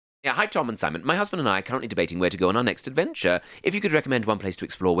Yeah, hi Tom and Simon. My husband and I are currently debating where to go on our next adventure. If you could recommend one place to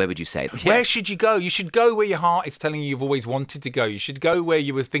explore, where would you say? Where should you go? You should go where your heart is telling you you've always wanted to go. You should go where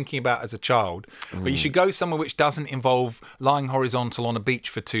you were thinking about as a child. But you should go somewhere which doesn't involve lying horizontal on a beach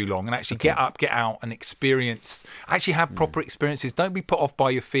for too long and actually get up, get out and experience, actually have proper experiences. Don't be put off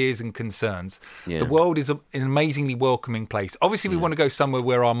by your fears and concerns. Yeah. The world is an amazingly welcoming place. Obviously, we want to go somewhere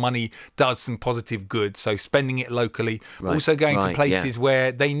where our money does some positive good, so spending it locally. But also going to places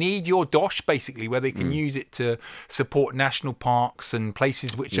where they need your dosh, basically, where they can use it to support national parks and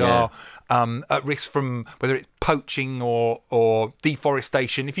places which are at risk from whether it's poaching or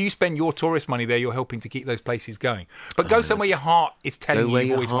deforestation. If you spend your tourist money there, you're helping to keep those places going. But go somewhere your heart is telling you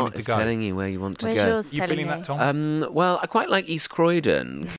you've always wanted to go. Telling you where you want to Where's go. yours You telling feeling you? that, Tom? Well, I quite like East Croydon.